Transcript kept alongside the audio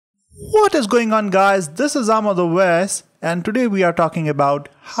What is going on, guys? This is Ahmad Owais, and today we are talking about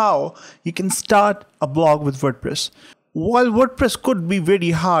how you can start a blog with WordPress. While WordPress could be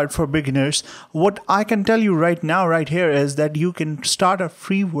very hard for beginners, what I can tell you right now, right here, is that you can start a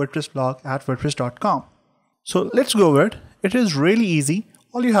free WordPress blog at WordPress.com. So let's go over it. It is really easy.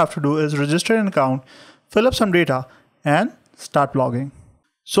 All you have to do is register an account, fill up some data, and start blogging.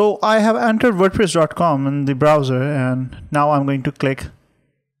 So I have entered WordPress.com in the browser, and now I'm going to click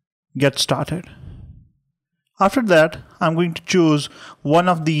Get Started. After that, I'm going to choose one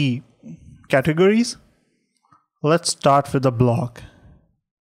of the categories. Let's start with a blog.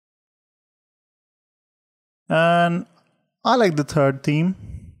 And I like the third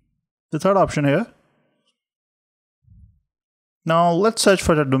theme, the third option here. Now let's search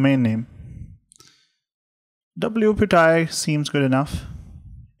for a domain name. WP seems good enough.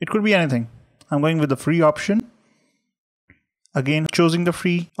 It could be anything. I'm going with the free option. Again, choosing the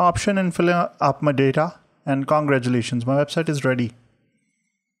free option and filling up my data. And congratulations, my website is ready.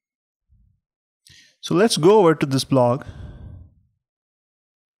 So let's go over to this blog.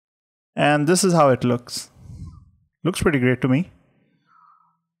 And this is how it looks. Looks pretty great to me.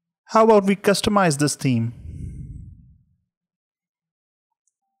 How about we customize this theme?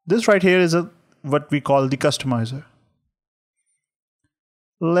 This right here is what we call the customizer.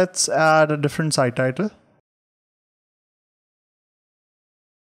 Let's add a different site title.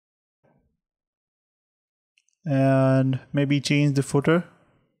 And maybe change the footer.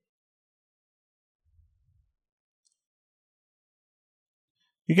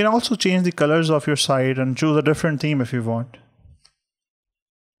 You can also change the colors of your site and choose a different theme if you want.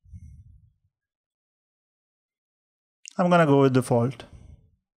 I'm gonna go with default.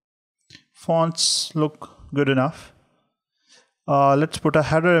 Fonts look good enough. Let's put a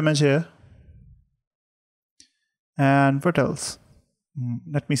header image here. And what else?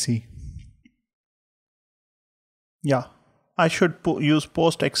 Let me see. Yeah, I should use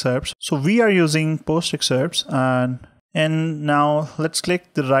post excerpts. So we are using post excerpts, and now let's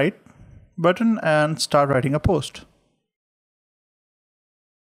click the write button and start writing a post.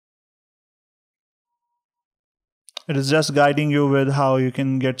 It is just guiding you with how you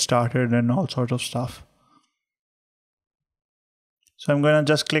can get started and all sorts of stuff. So I'm going to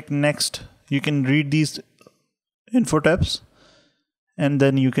just click next. You can read these info tips and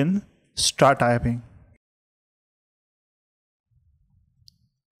then you can start typing.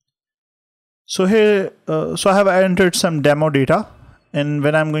 So here, so I have entered some demo data, and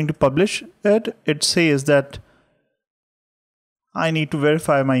when I'm going to publish it, it says that I need to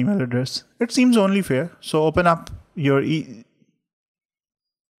verify my email address. It seems only fair. So open up your Gmail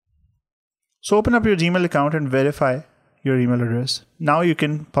account and verify your email address. Now you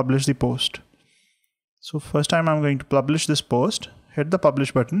can publish the post. So first time I'm going to publish this post, hit the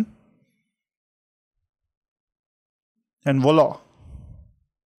publish button, and voila.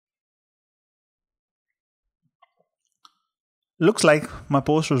 Looks like my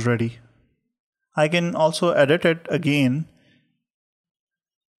post was ready. I can also edit it again,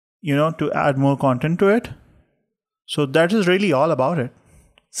 to add more content to it. So that is really all about it.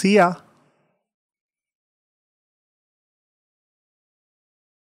 See ya.